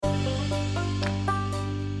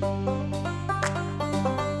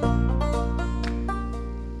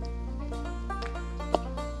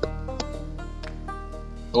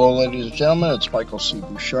Hello, ladies and gentlemen. It's Michael C.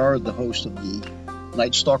 Bouchard, the host of the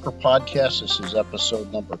Night Stalker podcast. This is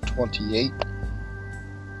episode number 28.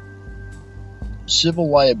 Civil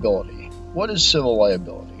liability. What is civil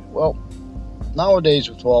liability? Well, nowadays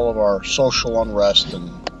with all of our social unrest and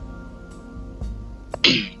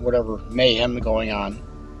whatever mayhem going on,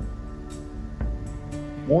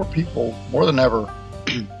 more people, more than ever,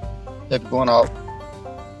 have gone out,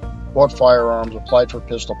 bought firearms, applied for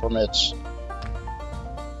pistol permits,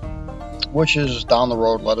 which is down the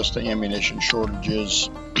road led us to ammunition shortages,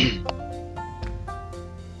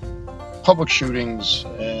 public shootings,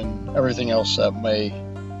 and everything else that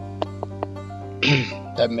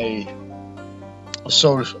may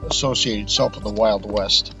associate itself with the Wild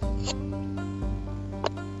West.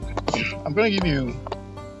 I'm going to give you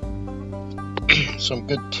some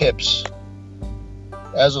good tips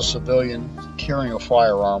as a civilian carrying a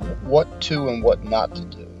firearm, what to and what not to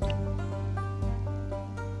do.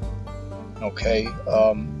 Okay,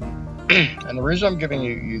 and the reason I'm giving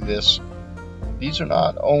you this, these are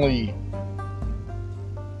not only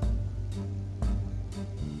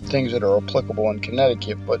things that are applicable in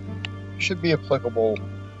Connecticut, but should be applicable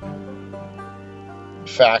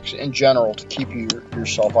facts in general to keep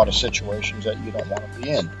yourself out of situations that you don't want to be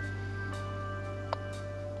in.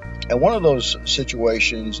 And one of those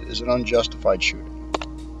situations is an unjustified shooting.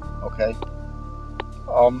 Okay?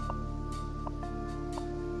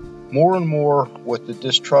 More and more with the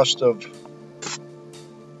distrust of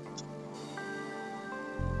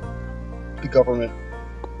the government,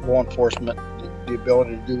 law enforcement, the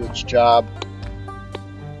ability to do its job,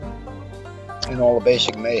 and all the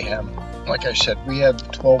basic mayhem. Like I said, we have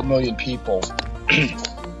 12 million people,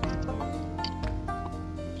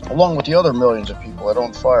 along with the other millions of people that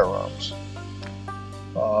own firearms,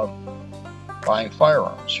 buying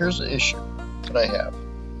firearms. Here's the issue that I have.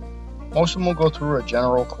 Most of them will go through a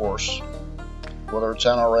general course, whether it's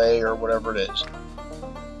NRA or whatever it is.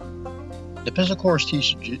 The pistol course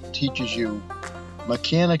teaches you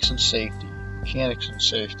mechanics and safety,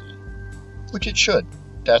 which it should.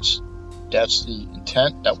 That's the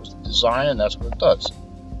intent, that was the design, and that's what it does.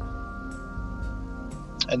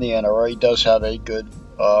 And the NRA does have a good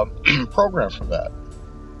program for that.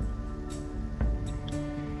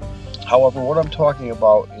 However, what I'm talking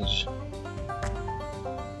about is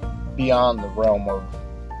beyond the realm of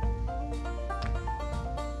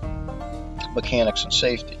mechanics and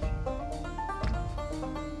safety.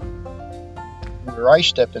 Where I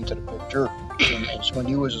step into the picture is when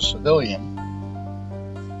you as a civilian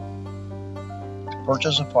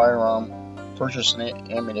purchase a firearm, purchase an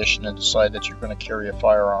ammunition, and decide that you're going to carry a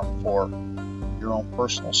firearm for your own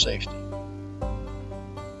personal safety.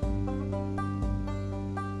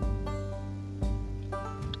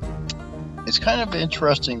 It's kind of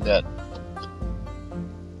interesting that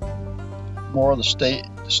more of the state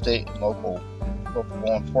and local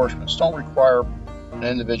law enforcement don't require an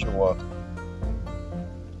individual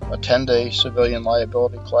a 10-day civilian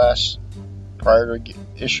liability class prior to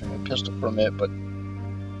issuing a pistol permit, but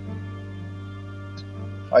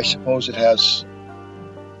I suppose it has.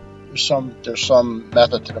 There's some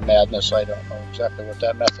method to the madness. I don't know exactly what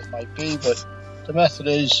that method might be, but the method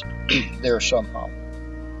is there somehow.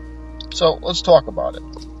 So let's talk about it.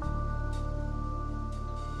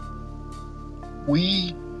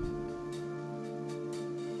 We,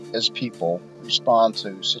 as people, respond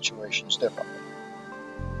to situations differently.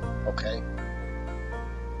 Okay?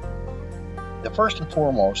 The first and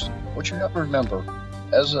foremost, what you have to remember,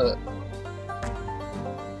 as an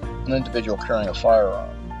individual carrying a firearm,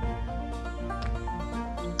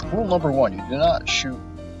 rule number one, you do not shoot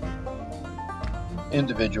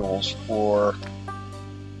individuals for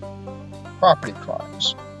property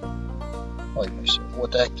crimes. Well, you may say, what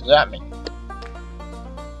the heck does that mean?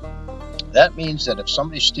 That means that if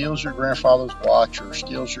somebody steals your grandfather's watch or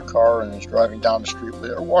steals your car and is driving down the street with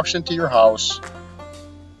it, or walks into your house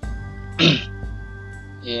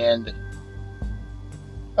and,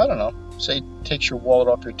 I don't know, say takes your wallet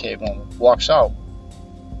off your table and walks out,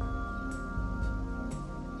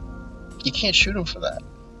 you can't shoot him for that.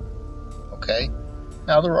 Okay?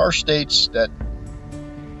 Now, there are states that,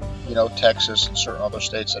 Texas and certain other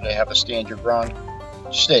states, that they have a stand your ground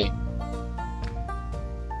state,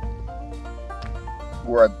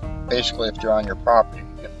 where basically if you're on your property,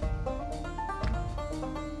 you can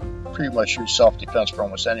pretty much use self-defense for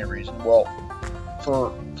almost any reason. Well,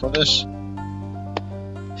 for this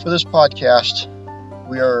podcast,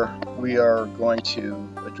 we are going to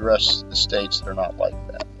address the states that are not like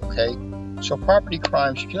that. Okay, so property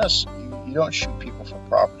crimes, you don't shoot people for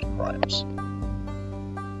property crimes.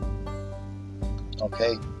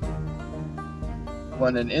 Okay,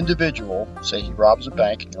 when an individual, say he robs a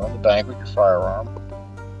bank and you're in the bank with your firearm,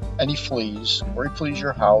 and he flees, or he flees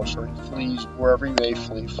your house, or he flees wherever he may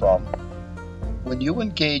flee from, when you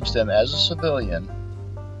engage them as a civilian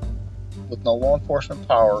with no law enforcement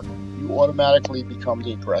power, you automatically become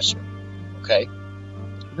the aggressor. Okay?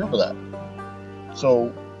 Remember that.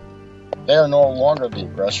 So, they are no longer the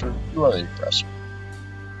aggressor, you are the aggressor.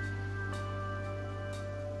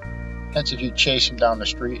 Hence, if you chase him down the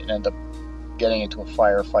street and end up getting into a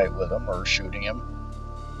firefight with him or shooting him,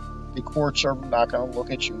 the courts are not going to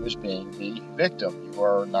look at you as being the victim. You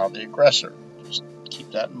are now the aggressor. Just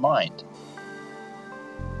keep that in mind.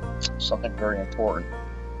 Something very important.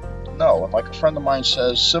 No, and like a friend of mine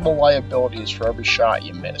says, civil liability is for every shot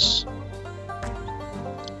you miss.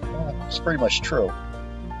 Well, it's pretty much true.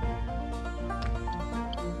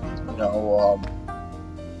 You know,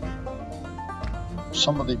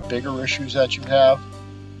 some of the bigger issues that you have,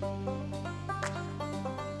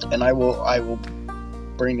 and I will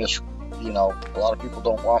bring this, you know, a lot of people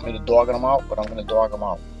don't want me to dog them out, but I'm going to dog them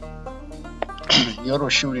out. You go to a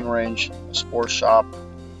shooting range, a sports shop,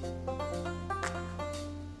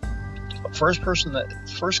 first question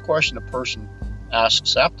a person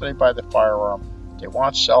asks after they buy the firearm, they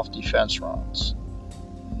want self-defense rounds.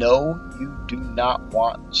 No, you do not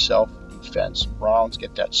want self-defense rounds.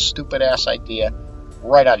 Get that stupid ass idea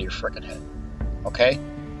right out of your frickin' head. Okay?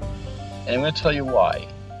 And I'm going to tell you why.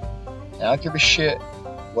 And I don't give a shit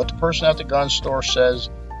what the person at the gun store says.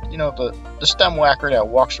 You know, the stem whacker that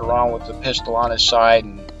walks around with the pistol on his side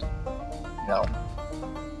and, you know,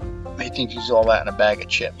 he thinks he's all that in a bag of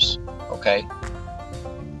chips. Okay?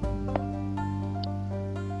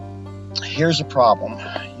 Here's the problem.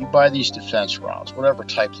 You buy these defense rounds, whatever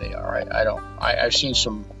type they are. I've seen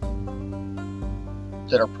some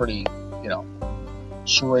that are pretty, you know,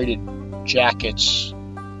 serrated jackets,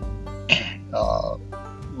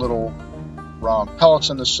 little round pellets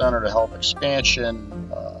in the center to help expansion.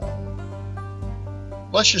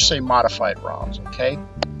 Let's just say modified rounds, okay?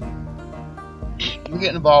 You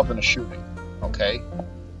get involved in a shooting, okay?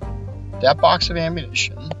 That box of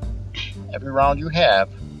ammunition, every round you have,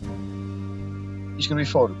 is going to be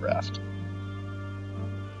photographed.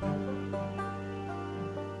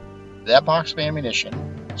 That box of ammunition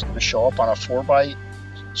is going to show up on a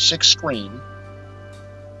 4x6 screen.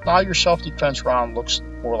 Now your self-defense round looks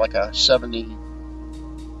more like a 70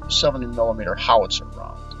 millimeter howitzer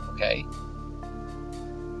round, okay?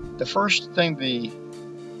 The first thing the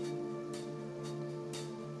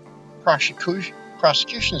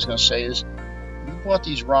prosecution is going to say is, you bought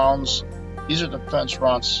these rounds, these are defense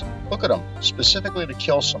rounds, look at them, specifically to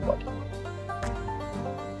kill somebody.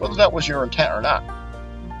 Whether that was your intent or not.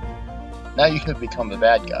 Now you could become the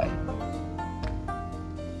bad guy.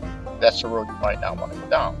 That's the road you might not want to go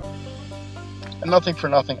down. And nothing for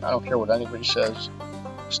nothing, I don't care what anybody says.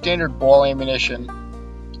 Standard ball ammunition,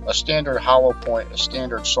 a standard hollow point, a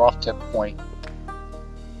standard soft tip point.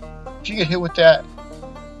 If you get hit with that,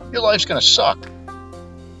 your life's going to suck.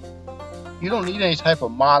 You don't need any type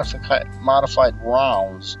of modified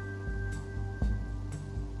rounds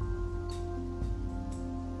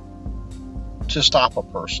to stop a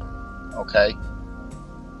person, okay?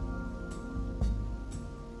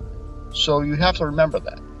 So you have to remember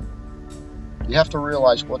that. You have to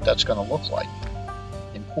realize what that's going to look like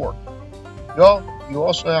in court. You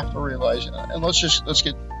also have to realize, and let's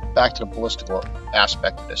get back to the ballistical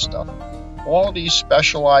aspect of this stuff. All these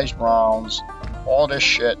specialized rounds, all this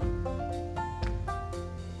shit,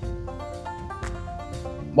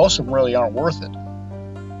 most of them really aren't worth it.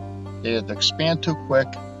 They either expand too quick,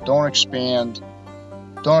 don't expand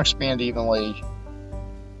evenly.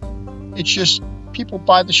 It's just people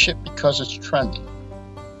buy the shit because it's trendy.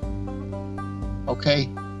 Okay?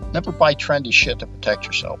 Never buy trendy shit to protect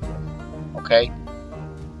yourself with. Okay?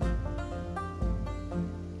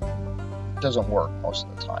 It doesn't work most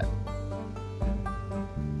of the time.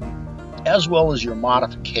 As well as your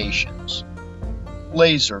modifications,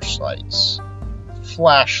 laser sights,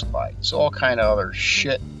 flashlights, all kind of other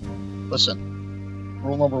shit. Listen,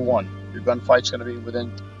 rule number 1, your gunfight's going to be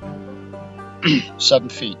within 7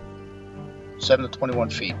 feet, 7 to 21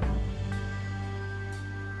 feet.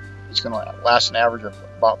 It's going to last an average of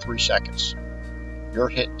about 3 seconds. You're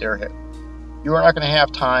hit, they're hit. You are not going to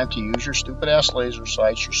have time to use your stupid ass laser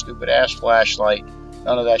sights, your stupid ass flashlight,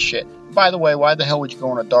 none of that shit. By the way, why the hell would you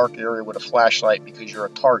go in a dark area with a flashlight? Because you're a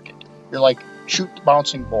target. You're like, shoot the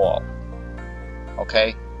bouncing ball.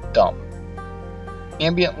 Okay? Dumb.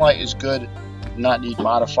 Ambient light is good. You do not need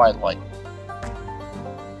modified light.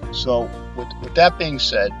 So, with that being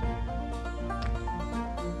said,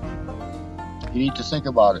 You need to think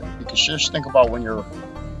about it, because just think about when your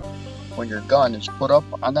gun is put up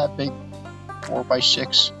on that big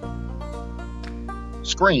 4x6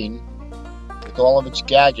 screen with all of its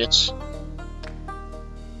gadgets,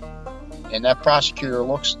 and that prosecutor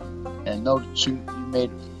looks and notices you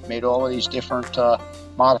made all of these different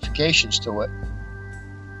modifications to it.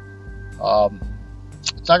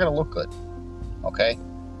 It's not going to look good. Okay,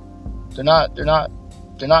 they're not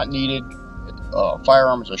needed.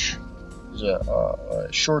 Firearm is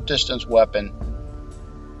a short distance weapon.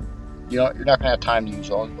 You're not going to have time to use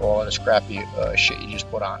all of the scrappy shit you just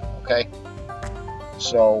put on. Okay,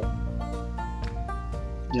 so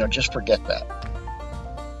just forget that.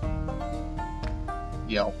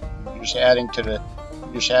 You're just adding to the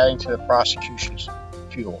prosecution's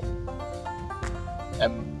fuel,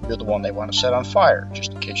 and you're the one they want to set on fire.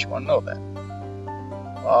 Just in case you want to know that.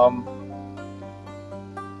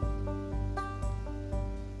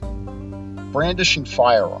 Brandishing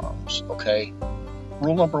firearms. Okay,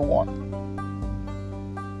 rule number 1: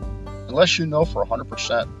 unless you know for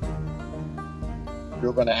 100%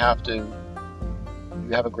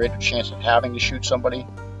 you have a greater chance of having to shoot somebody,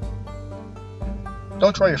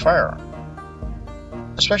 don't draw your firearm,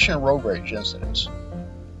 especially in road rage incidents.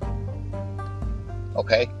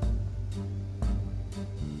 Okay?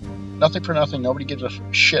 Nothing for nothing, nobody gives a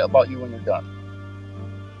shit about you and your gun.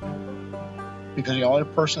 Because the only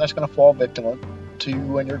person that's going to fall victim to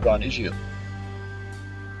you and your gun is you.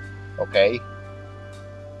 Okay?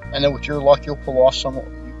 And then with your luck, you pull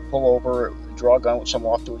over, draw a gun with some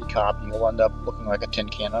off-duty cop, and you'll end up looking like a tin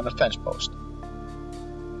can on a fence post.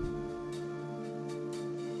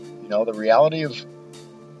 The reality of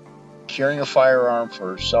carrying a firearm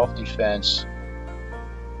for self-defense,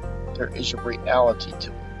 there is a reality to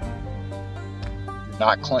it. You're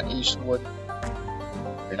not Clint Eastwood.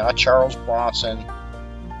 You're not Charles Bronson.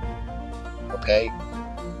 Okay?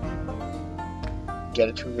 Get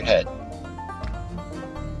it through your head.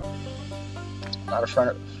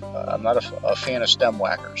 I'm not a fan of stem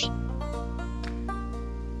whackers.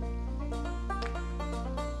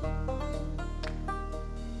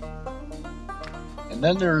 And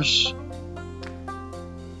then there's,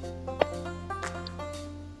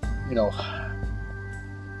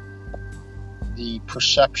 the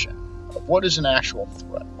perception of what is an actual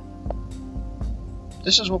threat.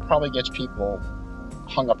 This is what probably gets people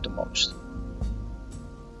hung up the most.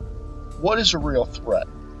 What is a real threat?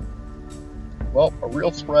 Well, a real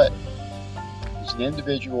threat is an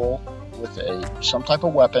individual with some type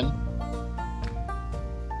of weapon,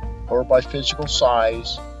 or by physical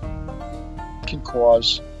size, can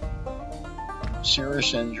cause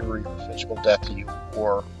serious injury or physical death to you,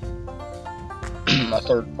 or a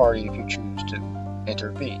third party if you choose to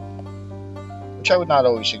intervene. Which I would not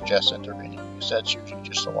always suggest intervening, because that's usually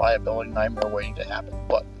just a liability nightmare waiting to happen.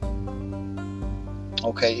 But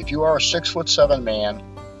okay, if you are a 6'7" man,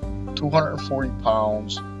 240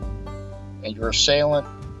 pounds, and your assailant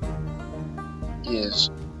is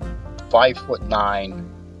 5'9"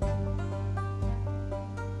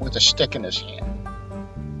 with a stick in his hand,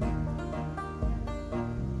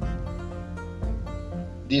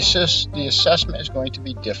 the assessment is going to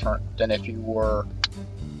be different than if you were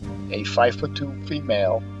a 5'2"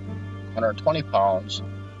 female, 120 pounds,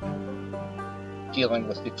 dealing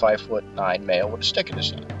with the 5'9" male with a stick in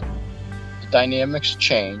his hand. The dynamics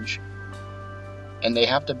change, and they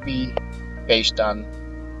have to be based on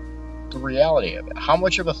the reality of it. How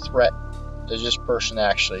much of a threat does this person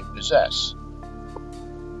actually possess?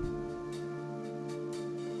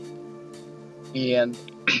 And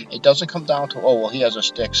it doesn't come down to, oh, well, he has a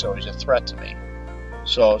stick, so he's a threat to me,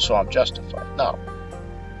 so I'm justified. No.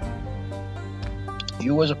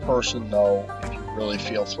 You as a person know if you really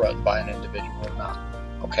feel threatened by an individual or not.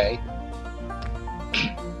 Okay?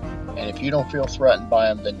 And if you don't feel threatened by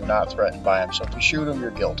him, then you're not threatened by him. So if you shoot him, you're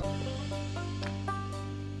guilty.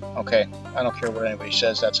 Okay? I don't care what anybody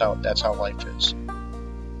says. That's how life is.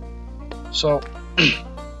 So,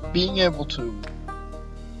 being able to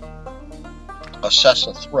assess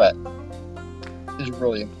a threat is a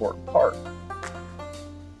really important part.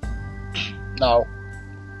 Now,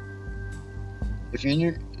 if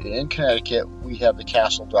you're in Connecticut, we have the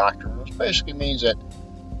castle doctrine, which basically means that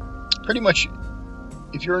pretty much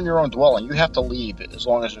if you're in your own dwelling, you have to leave as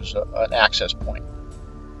long as there's an access point.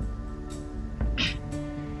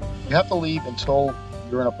 You have to leave until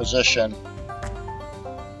you're in a position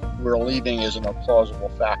where leaving isn't a plausible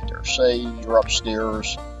factor. Say you're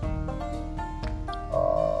upstairs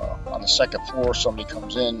on the second floor, somebody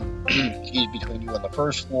comes in, he's between you and the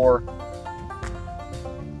first floor.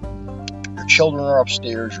 Your children are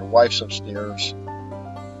upstairs, your wife's upstairs.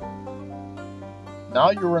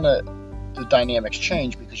 Now you're in the dynamics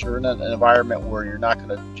change because you're in an environment where you're not going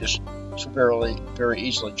to just very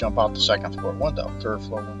easily jump out the second floor window, third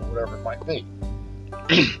floor window, whatever it might be.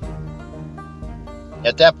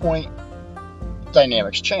 At that point,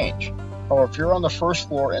 dynamics change. Or if you're on the first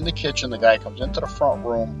floor in the kitchen, the guy comes into the front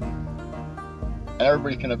room and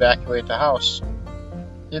everybody can evacuate the house.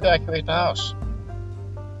 You evacuate the house.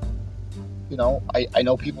 You know, I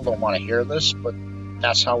know people don't want to hear this, but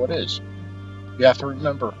that's how it is. You have to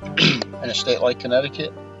remember, in a state like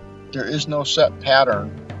Connecticut, there is no set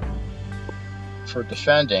pattern for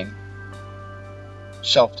defending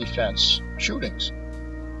self-defense shootings.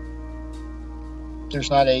 There's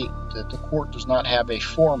not the court does not have a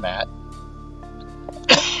format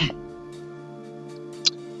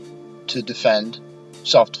to defend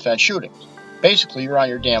self-defense shootings. Basically, you're on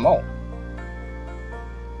your damn own.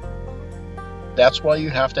 That's why you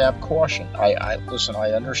have to have caution. Listen,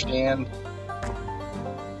 I understand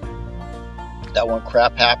that when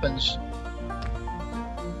crap happens,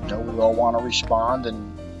 you know, we all want to respond,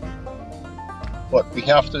 but we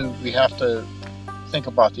have to think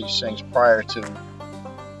about these things prior to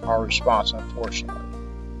our response, unfortunately.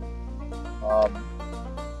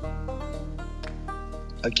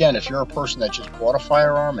 Again, if you're a person that just bought a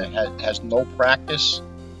firearm and has no practice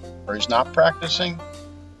or is not practicing,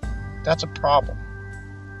 that's a problem.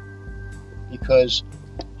 Because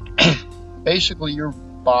basically your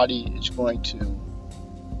body is going to...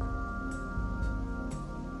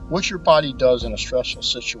 What your body does in a stressful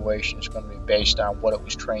situation is going to be based on what it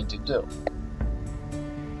was trained to do.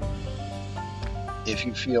 If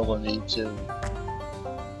you feel the need to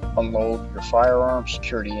unload your firearm,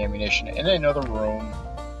 secure the ammunition in another room,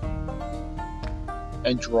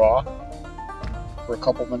 and draw for a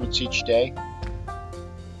couple minutes each day,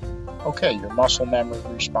 okay, your muscle memory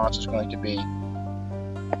response is going to be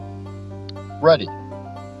ready.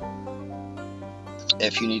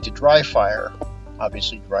 If you need to dry fire,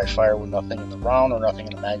 obviously dry fire with nothing in the round or nothing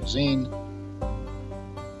in the magazine,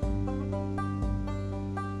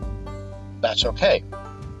 that's okay,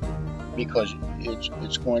 because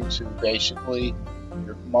it's going to basically,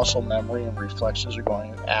 your muscle memory and reflexes are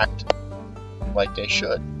going to act like they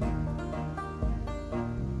should.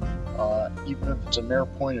 Even if it's a mere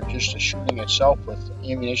point of just the shooting itself, with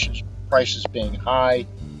ammunition prices being high,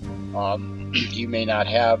 you may not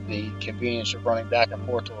have the convenience of running back and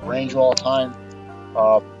forth to a range all the time.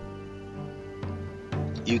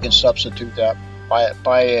 You can substitute that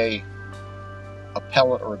by a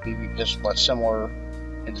pellet or a BB pistol that's similar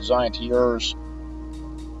in design to yours.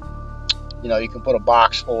 You know, you can put a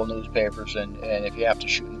box full of newspapers and if you have to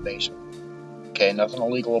shoot in the basement. Okay, nothing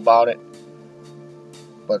illegal about it,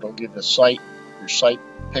 but it'll give your sight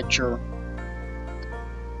picture,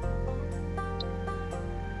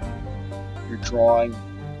 your drawing,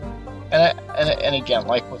 and again,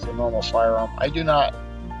 like with a normal firearm, I do not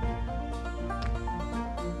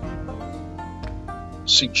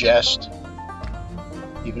suggest,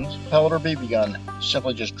 even if it's a pellet or BB gun,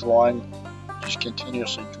 simply just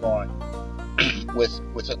continuously drawing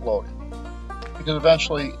with it loaded. Because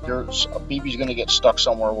eventually there's a BB's going to get stuck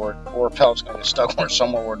somewhere or a pellet's going to get stuck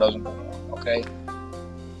somewhere where it doesn't belong, okay?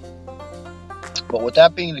 But with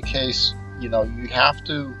that being the case, you know, you have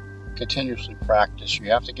to continuously practice. You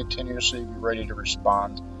have to continuously be ready to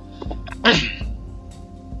respond.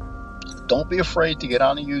 Don't be afraid to get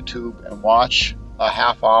on YouTube and watch a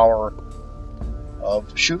half hour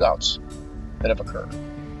of shootouts that have occurred.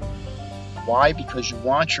 Why? Because you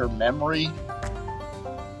want your memory,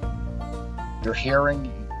 your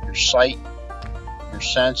hearing, your sight, your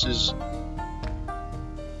senses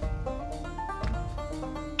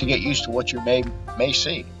to get used to what you may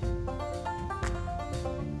see.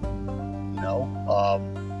 You know,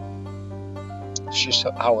 it's just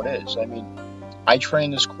how it is. I mean, I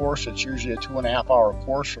train this course. It's usually a 2.5 hour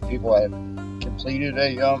course for people that have completed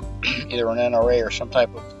either an NRA or some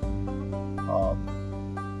type of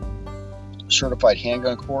certified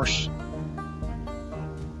handgun course,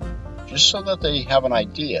 just so that they have an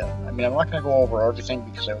idea. I mean, I'm not going to go over everything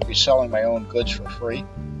because I would be selling my own goods for free.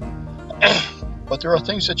 But there are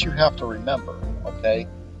things that you have to remember, okay?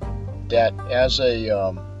 That as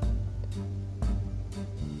a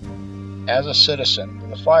citizen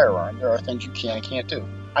with a firearm, there are things you can and can't do.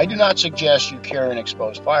 I do not suggest you carry an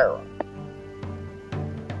exposed firearm.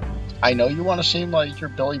 I know you want to seem like you're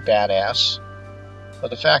Billy Badass, but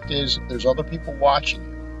the fact is, there's other people watching you.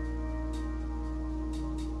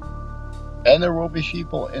 And there will be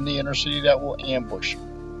people in the inner city that will ambush you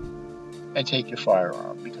and take your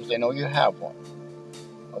firearm because they know you have one.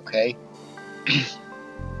 Okay?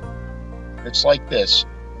 It's like this.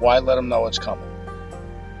 Why let them know it's coming?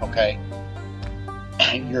 okay?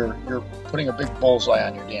 You're putting a big bullseye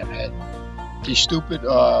on your damn head. These stupid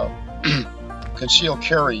concealed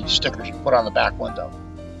carry stickers you put on the back window.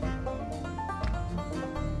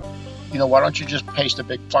 You know, why don't you just paste a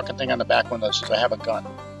big fucking thing on the back window that says I have a gun?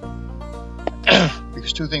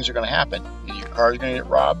 Because two things are going to happen. Either your car is going to get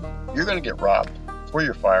robbed, you're going to get robbed for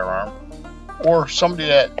your firearm, or somebody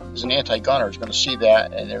that is an anti-gunner is going to see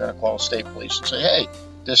that and they're going to call the state police and say, hey,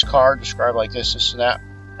 this car described like this and that.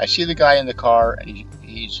 I see the guy in the car and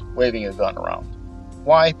he's waving a gun around.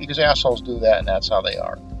 Why? Because assholes do that and that's how they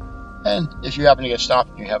are. And if you happen to get stopped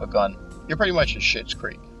and you have a gun, you're pretty much in shit's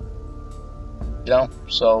creek. You know?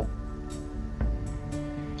 So,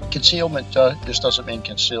 concealment just doesn't mean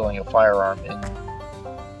concealing a firearm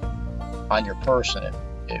on your person.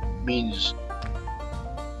 It means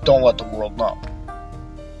don't let the world know.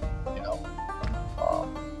 You know,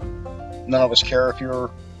 none of us care if you're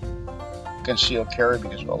concealed carry,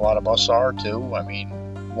 because a lot of us are too. I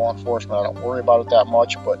mean, law enforcement, I don't worry about it that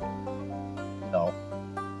much, but you know,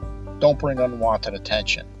 don't bring unwanted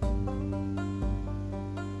attention.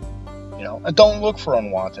 You know, and don't look for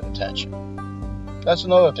unwanted attention. That's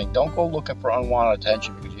another thing. Don't go looking for unwanted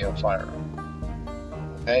attention because you have a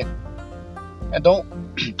firearm. Okay? And don't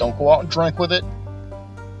go out and drink with it.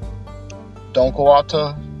 Don't go out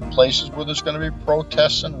to places where there's going to be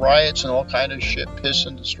protests and riots and all kind of shit, piss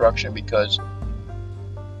and destruction, because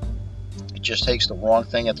it just takes the wrong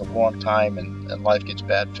thing at the wrong time and life gets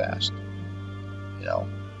bad fast. You know?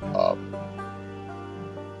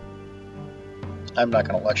 I'm not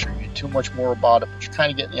going to lecture you too much more about it, but you're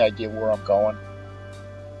kind of getting the idea where I'm going.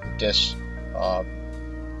 This,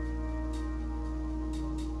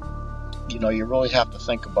 you know, you really have to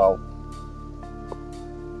think about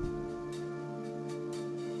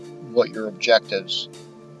what your objectives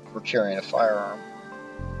for carrying a firearm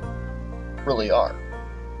really are.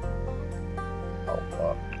 You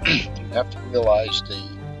know, you have to realize the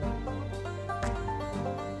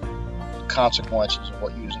consequences of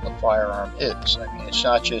what using a firearm is. I mean, it's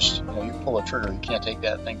not just, you know, you pull a trigger, you can't take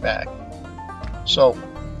that thing back. So,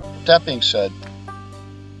 that being said,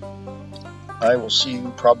 I will see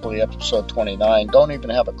you probably episode 29. Don't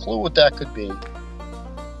even have a clue what that could be.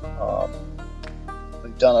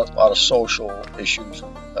 We've done a lot of social issues,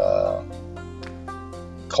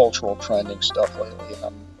 cultural trending stuff lately,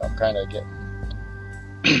 and I'm kind of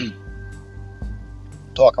getting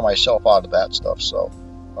talking myself out of that stuff. So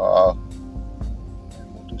we'll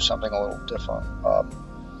do something a little different.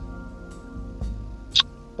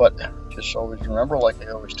 But just always remember, like I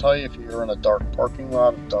always tell you, if you're in a dark parking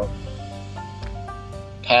lot, a dark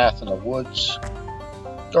path in the woods,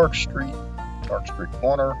 dark street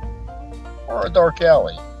corner, or a dark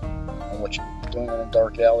alley, I don't know what you're doing in a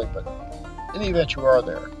dark alley, but in the event you are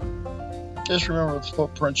there, just remember the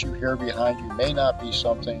footprints you hear behind you may not be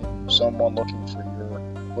someone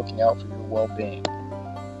looking out for your well-being,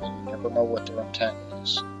 and you never know what their intent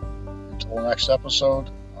is. Until the next episode,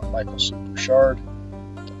 I'm Michael C. Bouchard,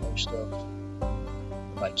 host of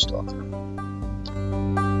The Night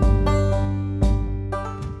Stalker.